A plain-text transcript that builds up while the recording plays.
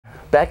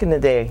back in the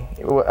day,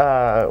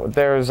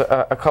 there was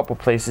a couple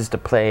places to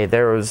play.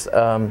 There was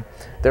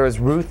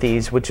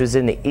Ruthie's, which was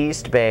in the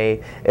East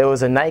Bay. It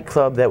was a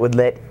nightclub that would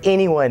let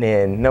anyone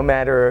in, no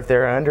matter if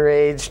they're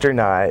underage or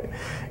not.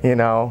 You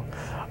know,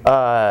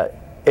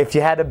 if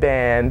you had a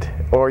band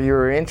or you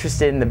were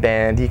interested in the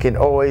band, you can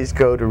always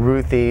go to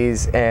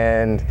Ruthie's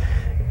and,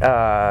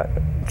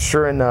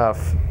 sure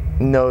enough,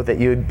 know that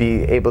you would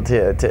be able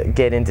to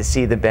get in to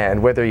see the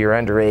band, whether you're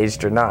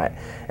underage or not.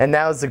 And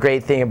that was the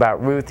great thing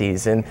about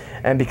Ruthie's. And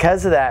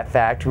because of that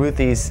fact,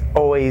 Ruthie's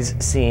always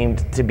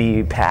seemed to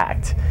be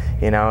packed,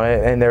 you know,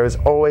 and there was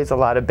always a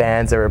lot of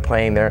bands that were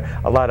playing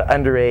there. A lot of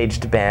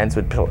underage bands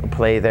would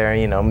play there,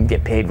 you know,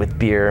 get paid with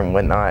beer and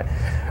whatnot.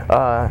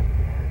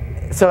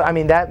 So I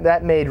mean,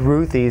 that made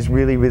Ruthie's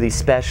really, really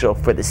special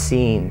for the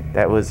scene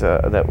that was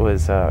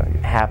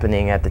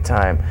happening at the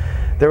time.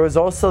 There was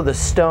also the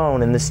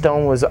Stone, and the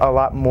Stone was a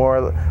lot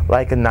more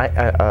like a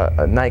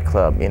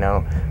nightclub, you know,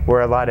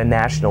 where a lot of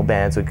national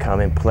bands would come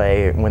and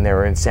play when they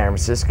were in San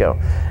Francisco.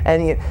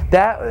 And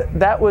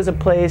that was a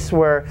place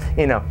where,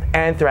 you know,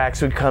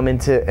 Anthrax would come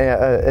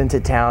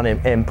into town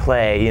and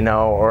play, you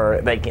know,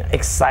 or like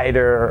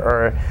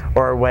Exciter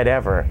or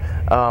whatever.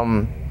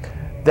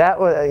 That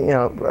was, you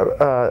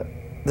know,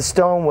 the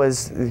Stone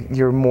was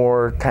your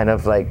more kind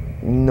of like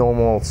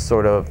normal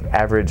sort of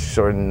average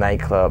sort of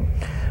nightclub.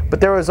 But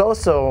there was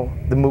also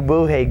the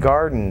Mabuhay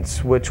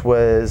Gardens, which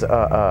was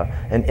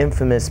an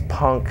infamous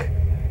punk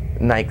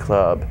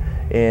nightclub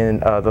in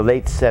the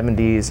late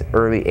 70s,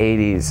 early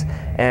 80s.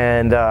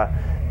 And the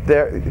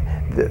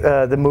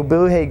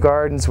Mabuhay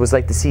Gardens was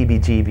like the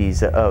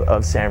CBGBs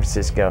of San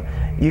Francisco.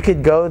 You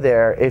could go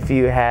there if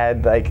you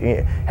had like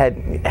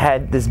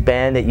had this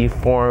band that you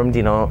formed,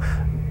 you know,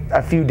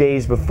 a few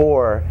days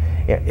before.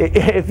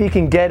 If you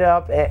can get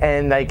up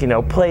and like, you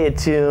know, play a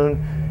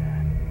tune,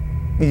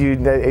 you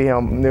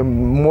know,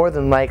 more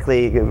than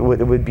likely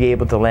would be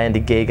able to land a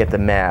gig at the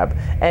MAB.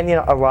 And you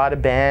know, a lot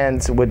of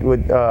bands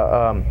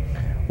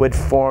would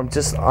form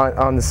just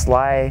on the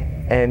sly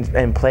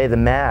and play the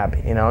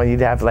MAB. You know,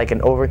 you'd have like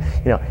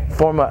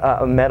form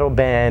a metal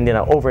band, you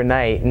know,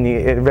 overnight,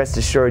 and rest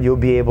assured you'll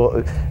be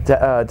able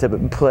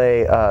to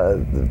play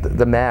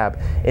the MAB.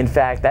 In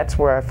fact, that's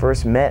where I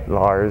first met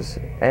Lars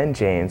and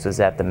James,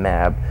 was at the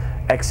MAB.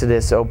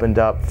 Exodus opened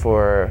up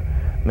for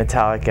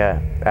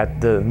Metallica at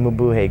the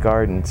Mabuhay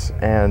Gardens,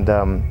 and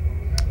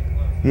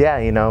yeah,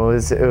 you know,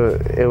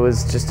 it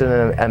was just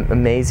an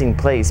amazing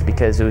place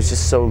because it was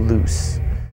just so loose.